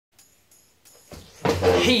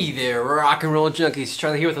Hey there, rock and roll junkies.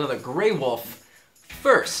 Charlie here with another GrayWoof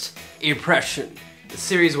First Impression, the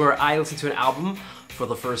series where I listen to an album for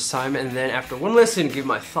the first time and then after one listen give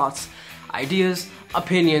my thoughts, ideas,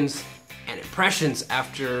 opinions, and impressions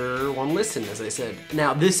after one listen, as I said.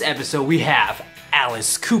 Now this episode we have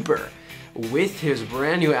Alice Cooper with his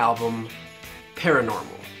brand new album, Paranormal.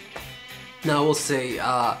 Now I will say,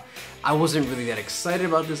 I wasn't really that excited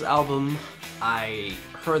about this album. I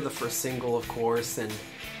heard the first single, of course, and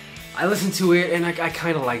I listened to it, and I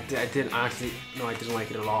kind of liked it. I didn't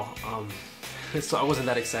like it at all. So I wasn't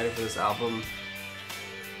that excited for this album.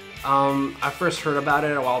 I first heard about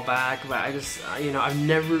it a while back, but I just, I've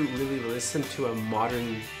never really listened to a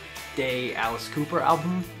modern day Alice Cooper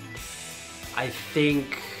album. I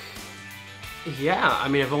think, yeah,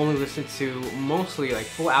 I've only listened to mostly like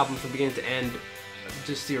full albums from beginning to end,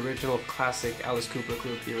 just the original classic Alice Cooper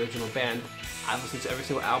group, the original band. I've listened to every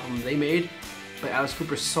single album they made, but Alice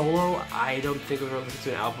Cooper solo, I don't think I've ever listened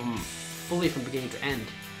to an album fully from beginning to end.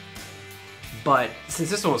 But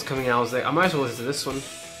since this one was coming out, I was like, I might as well listen to this one.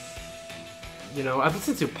 I've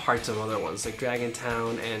listened to parts of other ones, like Dragon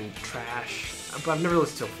Town and Trash, but I've never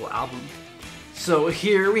listened to a full album. So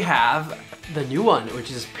here we have the new one,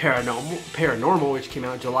 which is Paranormal, which came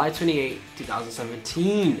out July 28,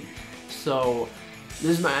 2017. So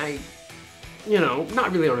this is my,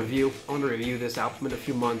 not really a review. I want to review this album in a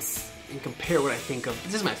few months and compare what I think of.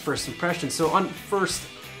 This is my first impression. So on first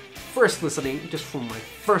listening, just from my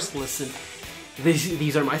first listen,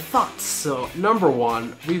 these are my thoughts. So number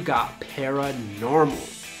one, we've got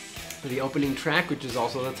Paranormal, the opening track, which is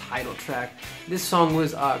also the title track. This song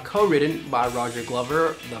was co-written by Roger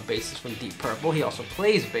Glover, the bassist from Deep Purple. He also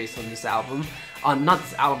plays bass on this album, not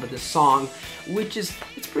this album, but this song, which is,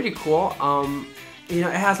 it's pretty cool. It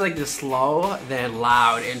has like this slow, then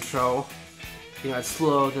loud intro. It's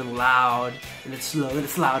slow, then loud, and it's slow, then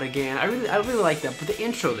it's loud again. I really like that. But the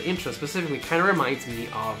intro specifically kind of reminds me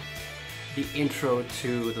of the intro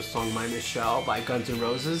to the song My Michelle by Guns N'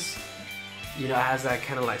 Roses. It has that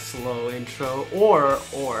kind of like slow intro, or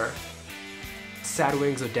Sad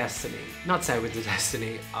Wings of Destiny. Not Sad Wings of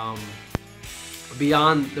Destiny,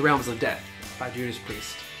 Beyond the Realms of Death by Judas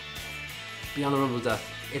Priest. Beyond the Realms of Death.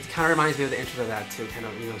 It kind of reminds me of the intro to that too, kind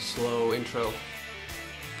of, slow intro.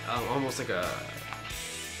 Almost like a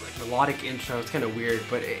melodic intro. It's kind of weird,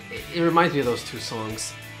 but it reminds me of those two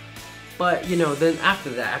songs. But, then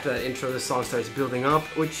after that intro, the song starts building up,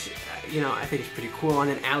 which, I think is pretty cool. And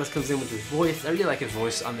then Alice comes in with his voice. I really like his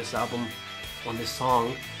voice on this album, on this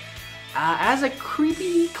song. Has a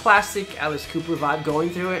creepy, classic Alice Cooper vibe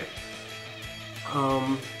going through it.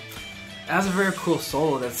 Has a very cool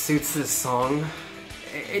solo that suits this song.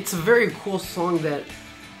 It's a very cool song that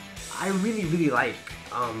I really, really like.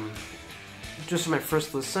 Just for my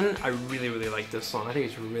first listen, I really, really like this song. I think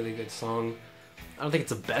it's a really good song. I don't think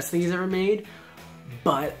it's the best thing he's ever made,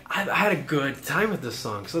 but I had a good time with this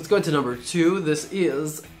song. So let's go into number two. This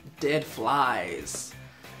is Dead Flies.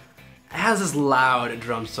 It has this loud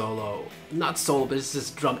drum solo. Not solo, but it's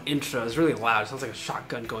this drum intro. It's really loud. It sounds like a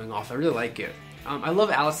shotgun going off. I really like it. I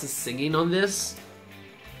love Alice's singing on this.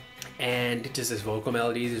 And just his vocal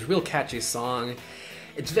melodies. It's a real catchy song.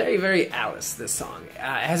 It's very, very Alice, this song. It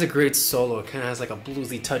has a great solo. It kind of has like a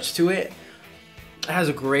bluesy touch to it. It has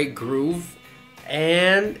a great groove.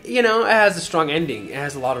 And, it has a strong ending. It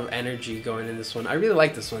has a lot of energy going in this one. I really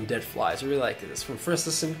like this one, Dead Flies. I really liked this. From first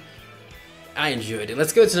listen, I enjoyed it.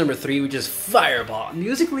 Let's go to number three, which is Fireball.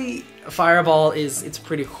 Musically, Fireball it's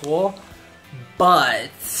pretty cool.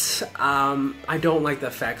 But I don't like the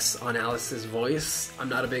effects on Alice's voice. I'm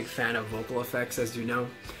not a big fan of vocal effects, as you know.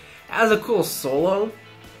 It has a cool solo.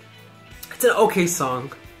 It's an okay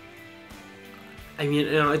song.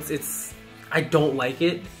 It's I don't like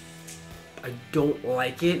it. I don't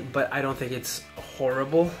like it, but I don't think it's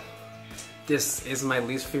horrible. This is my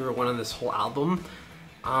least favorite one on this whole album.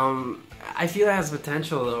 I feel it has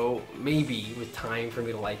potential though, maybe with time for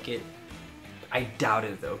me to like it. I doubt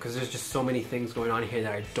it though, because there's just so many things going on here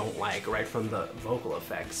that I don't like, right from the vocal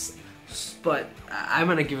effects. But I'm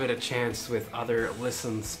gonna give it a chance with other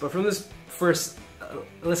listens. But from this first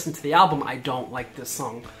listen to the album, I don't like this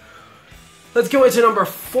song. Let's go into number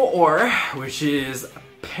four, which is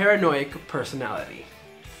Paranoid Personality.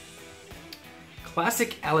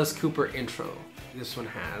 Classic Alice Cooper intro, this one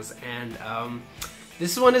has. And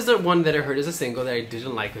this one is the one that I heard as a single that I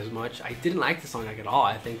didn't like as much. I didn't like the song like at all,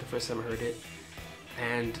 I think, the first time I heard it.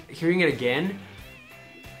 And hearing it again,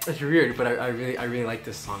 it's weird, but I really like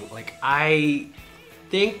this song. Like, I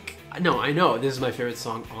know this is my favorite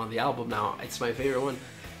song on the album now. It's my favorite one.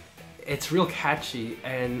 It's real catchy,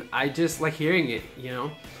 and I just like hearing it, you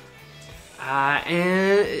know?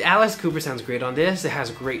 And Alice Cooper sounds great on this. It has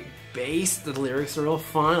great bass. The lyrics are real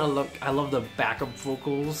fun. I love the backup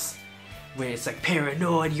vocals when it's like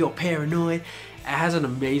paranoid, you're paranoid. It has an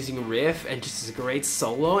amazing riff and just a great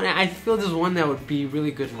solo. And I feel this is one that would be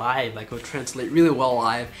really good live. Like it would translate really well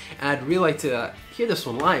live. And I'd really like to hear this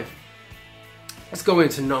one live. Let's go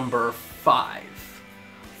into number 5,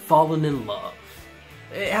 Fallen in Love.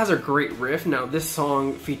 It has a great riff. Now this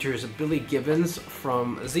song features Billy Gibbons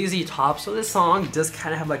from ZZ Top, so this song does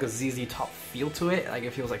kind of have like a ZZ Top feel to it. Like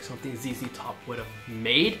it feels like something ZZ Top would have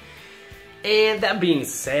made. And that being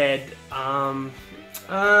said,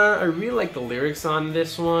 I really like the lyrics on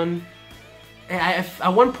this one. And at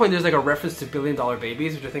one point there's like a reference to $1 Billion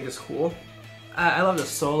Babies, which I think is cool. I love the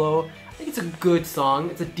solo. I think it's a good song.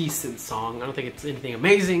 It's a decent song. I don't think it's anything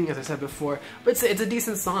amazing, as I said before, but it's a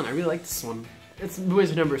decent song. I really like this one. It's moving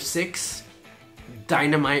to number 6,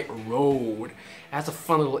 Dynamite Road. It has a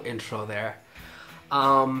fun little intro there.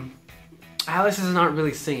 Alice is not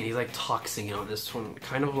really singing, he's like talk singing on this one.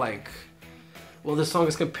 Kind of like, well, this song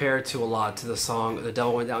is compared to a lot to the song The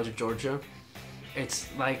Devil Went Down to Georgia. It's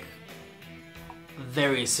like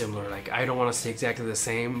very similar. Like I don't want to say exactly the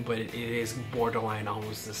same, but it is borderline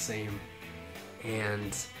almost the same.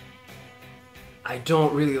 And I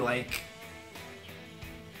don't really like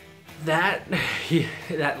that he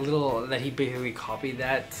basically copied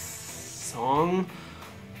that song,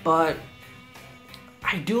 but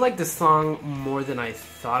I do like the song more than I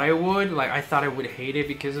thought I would. Like I thought I would hate it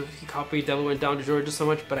because he copied Devil Went Down to Georgia so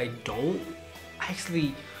much, but I don't.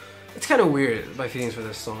 Actually, it's kind of weird, my feelings for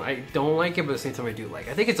this song. I don't like it, but at the same time I do like it.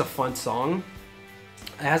 I think it's a fun song.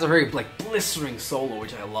 It has a very like blistering solo,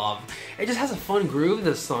 which I love. It just has a fun groove,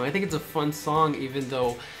 this song. I think it's a fun song, even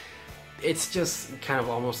though it's just kind of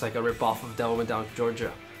almost like a rip-off of Devil Went Down to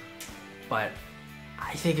Georgia. But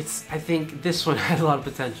I think this one has a lot of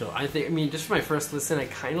potential. I mean, just for my first listen, I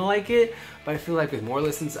kind of like it, but I feel like with more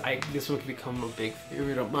listens, this one could become a big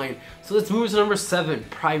favorite of mine. So let's move to number 7,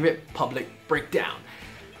 Private Public Breakdown.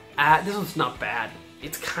 This one's not bad.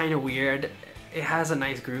 It's kind of weird. It has a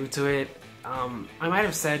nice groove to it. I might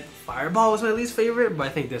have said Fireball was my least favorite, but I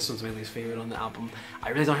think this one's my least favorite on the album. I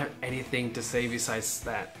really don't have anything to say besides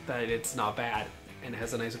that it's not bad and it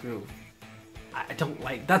has a nice groove. I don't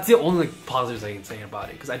like, that's the only positives I can say about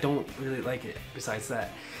it, because I don't really like it besides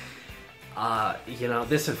that. You know,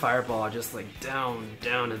 this and Fireball are just like down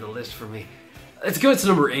in the list for me. Let's go to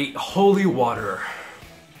number 8, Holy Water.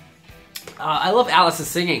 I love Alice's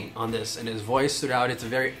singing on this and his voice throughout. It's a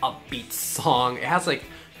very upbeat song. It has like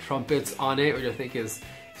trumpets on it, which I think is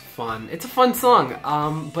fun. It's a fun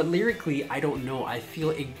song, but lyrically, I don't know. I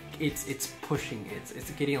feel it's pushing. It's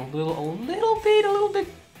getting a little bit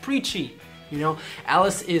preachy. You know,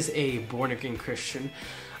 Alice is a born-again Christian,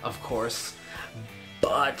 of course,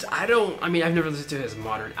 but I mean, I've never listened to his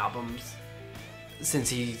modern albums since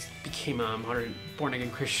he became a modern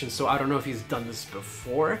born-again Christian, so I don't know if he's done this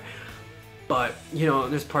before. But, you know,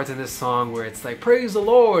 there's parts in this song where it's like, praise the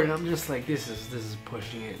Lord, and I'm just like, this is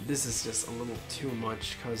pushing it. This is just a little too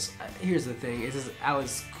much, because here's the thing, it's just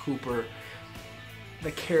Alice Cooper,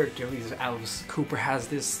 the character of Alice Cooper has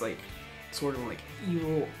this, like, sort of, like,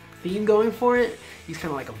 evil theme going for it. He's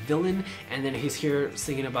kind of like a villain, and then he's here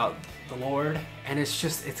singing about the Lord, and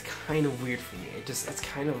it's kind of weird for me. It's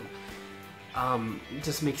kind of, it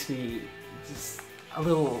just makes me just a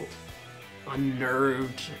little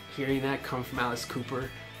unnerved hearing that come from Alice Cooper.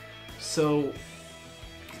 So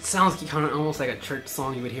it sounds kind of almost like a church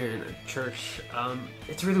song you would hear in a church.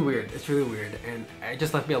 It's really weird. It's really weird, and it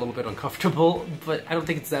just left me a little bit uncomfortable, but I don't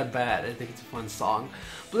think it's that bad. I think it's a fun song.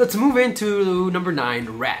 But let's move into number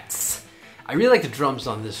 9, Rats. I really like the drums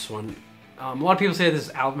on this one. A lot of people say this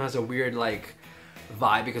album has a weird like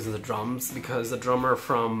vibe because of the drums, because the drummer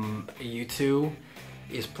from U2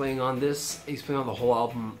 is playing on this. He's playing on the whole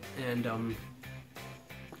album, and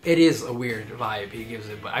it is a weird vibe he gives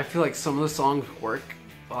it, but I feel like some of the songs work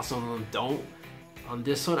while some of them don't. On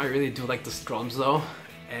this one, I really do like the drums though,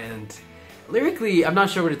 and lyrically, I'm not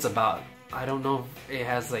sure what it's about. I don't know if it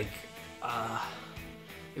has like,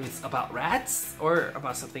 if it's about rats or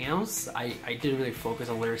about something else. I didn't really focus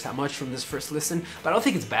on lyrics that much from this first listen, but I don't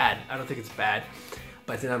think it's bad. I don't think it's bad,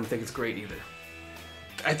 but I don't think it's great either.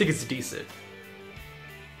 I think it's decent.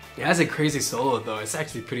 It has a crazy solo though. It's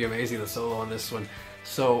actually pretty amazing, the solo on this one.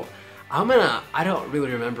 So I don't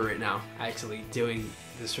really remember it now, actually doing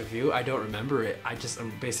this review. I don't remember it.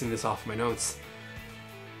 I'm basing this off my notes.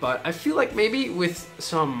 But I feel like maybe with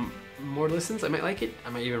some more listens I might like it. I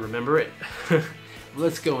might even remember it.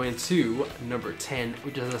 Let's go into number 10,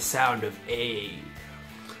 which is The Sound of A.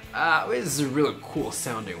 This is a really cool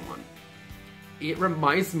sounding one. it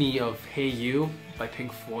reminds me of Hey You by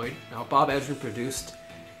Pink Floyd. Now Bob Ezrin produced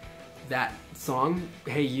that song,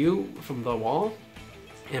 Hey You, from The Wall,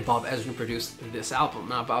 and Bob Ezrin produced this album.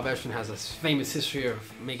 Now Bob Ezrin has a famous history of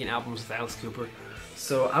making albums with Alice Cooper,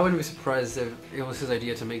 so I wouldn't be surprised if it was his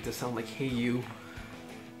idea to make this sound like Hey You.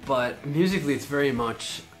 But musically it's very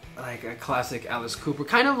much like a classic Alice Cooper,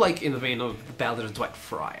 kind of like in the vein of The Ballad of Dwight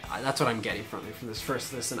Fry. That's what I'm getting from it, from this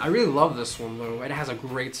first listen. I really love this one though. It has a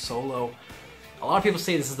great solo. A lot of people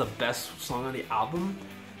say this is the best song on the album,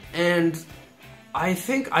 and I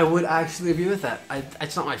think I would actually agree with that.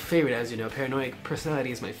 It's not my favorite, as you know. Paranoid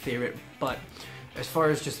Personality is my favorite, but as far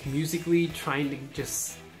as just musically trying to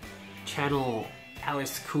just channel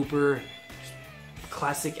Alice Cooper,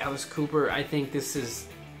 classic Alice Cooper, I think this is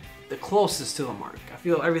the closest to the mark. I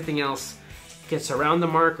feel everything else gets around the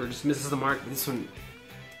mark or just misses the mark, but this one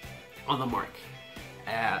on the mark.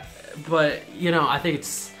 But you know, I think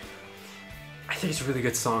it's a really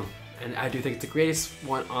good song, and I do think it's the greatest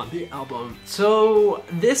one on the album. So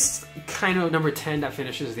this kind of number 10 that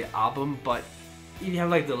finishes the album, but if you have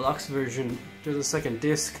like the deluxe version, there's a second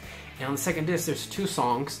disc, and on the second disc there's 2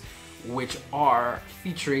 songs which are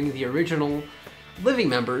featuring the original living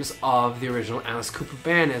members of the original Alice Cooper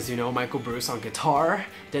band. As you know, Michael Bruce on guitar,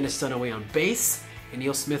 Dennis Dunaway on bass, and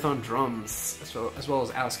Neil Smith on drums, as well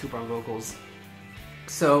as Alice Cooper on vocals.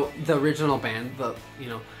 So the original band, the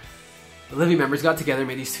living members got together and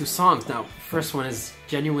made these 2 songs. Now, first one is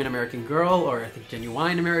Genuine American Girl, or I think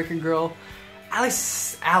Genuine American Girl.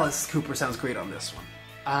 Alice Cooper sounds great on this one.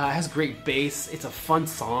 It has great bass. It's a fun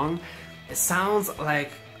song. It sounds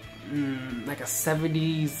like a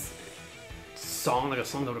 70s song, like a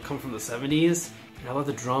song that would come from the 70s. And I love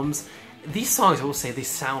the drums. These songs, I will say, they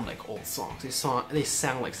sound like old songs. They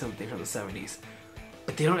sound like something from the 70s.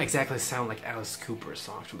 But they don't exactly sound like Alice Cooper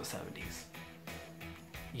songs from the 70s.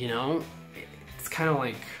 You know? It's kind of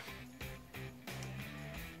like...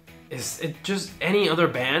 Is it just any other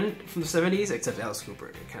band from the 70s except Alice Cooper?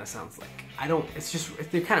 It kind of sounds like...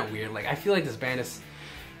 they're kind of weird. Like, I feel like this band is...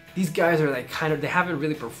 These guys are like they haven't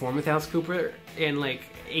really performed with Alice Cooper in like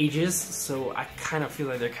ages, so I kind of feel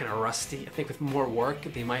like they're kind of rusty. I think with more work,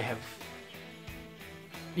 they might have,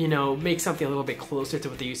 make something a little bit closer to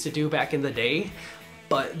what they used to do back in the day.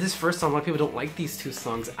 But this first song, a lot of people don't like these 2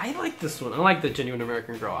 songs. I like this one. I like the Genuine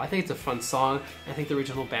American Girl. I think it's a fun song. I think the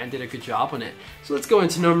original band did a good job on it. So let's go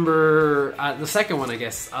into the second one, I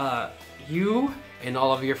guess. You and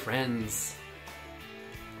All of Your Friends.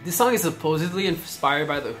 This song is supposedly inspired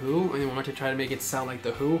by The Who, and they wanted to try to make it sound like The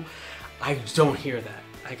Who. I don't hear that,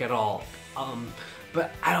 like, at all.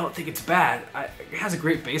 But I don't think it's bad. It has a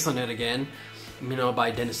great bass on it again, by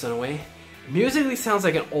Dennis Dunaway. Musically sounds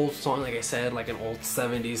like an old song, like I said, like an old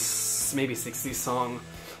 70s, maybe 60s song,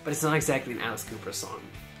 but it's not exactly an Alice Cooper song.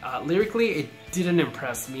 Lyrically, it didn't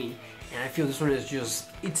impress me, and I feel this one is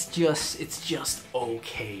it's just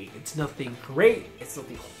okay. It's nothing great, it's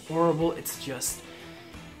nothing horrible, it's just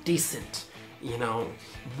decent,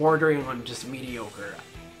 bordering on just mediocre.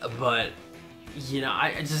 But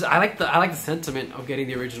I like the sentiment of getting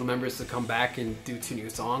the original members to come back and do 2 new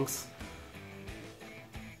songs.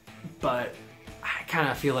 But I kind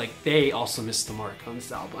of feel like they also missed the mark on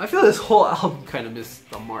this album. I feel this whole album kind of missed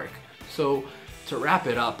the mark. So to wrap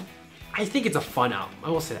it up, I think it's a fun album. I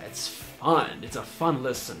will say that it's fun. It's a fun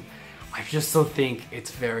listen. I just don't think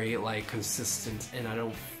it's very like consistent, and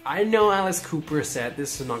I know Alice Cooper said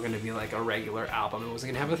this is not going to be like a regular album. It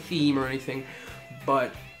wasn't going to have a theme or anything,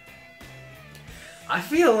 but I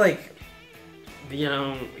feel like,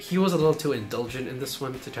 he was a little too indulgent in this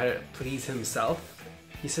one to try to please himself.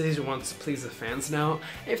 He says he wants to please the fans now.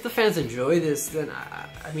 If the fans enjoy this, then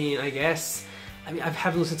I guess. I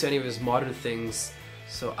haven't listened to any of his modern things,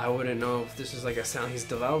 so I wouldn't know if this is like a sound he's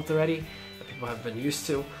developed already that people have been used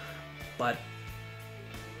to. But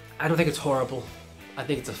I don't think it's horrible. I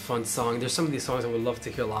think it's a fun song. There's some of these songs I would love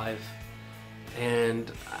to hear live,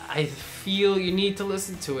 and I feel you need to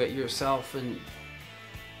listen to it yourself. And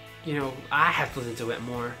I have to listen to it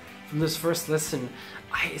more. From this first listen,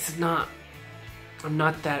 I'm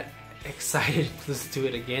not that excited to listen to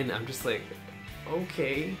it again. I'm just like,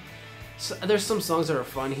 okay. So there's some songs that are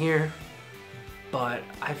fun here, but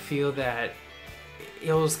I feel that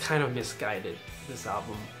it was kind of misguided, this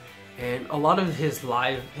album. And a lot of his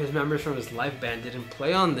members from his live band didn't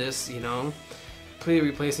play on this, completely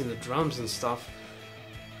replacing the drums and stuff.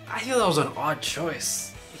 I feel that was an odd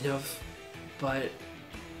choice, but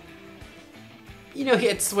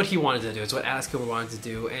it's what he wanted to do. It's what Alice Cooper wanted to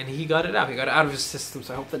do, and he got it out. He got it out of his system,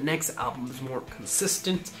 so I hope the next album is more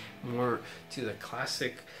consistent, more to the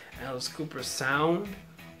classic Alice Cooper sound.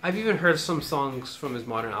 I've even heard some songs from his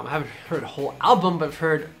modern album. I haven't heard a whole album, but I've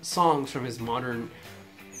heard songs from his modern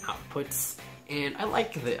outputs. And I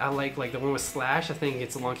like it. I like the one with Slash. I think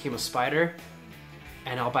it's Along Came a Spider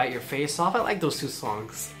and I'll Bite Your Face Off. I like those two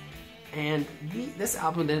songs. And this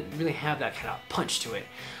album didn't really have that kind of punch to it.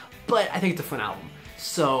 But I think it's a fun album.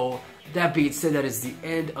 So that being said, that is the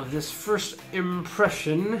end of this first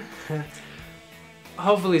impression.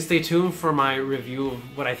 Hopefully stay tuned for my review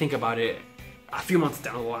of what I think about it a few months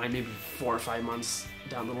down the line, maybe 4 or 5 months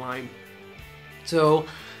down the line. So,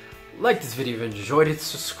 like this video if you enjoyed it,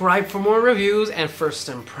 subscribe for more reviews and first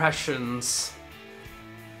impressions.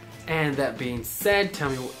 And that being said, tell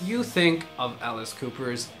me what you think of Alice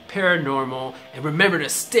Cooper's Paranormal, and remember to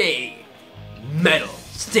stay metal,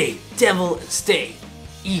 stay devil, and stay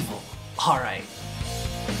evil. Alright.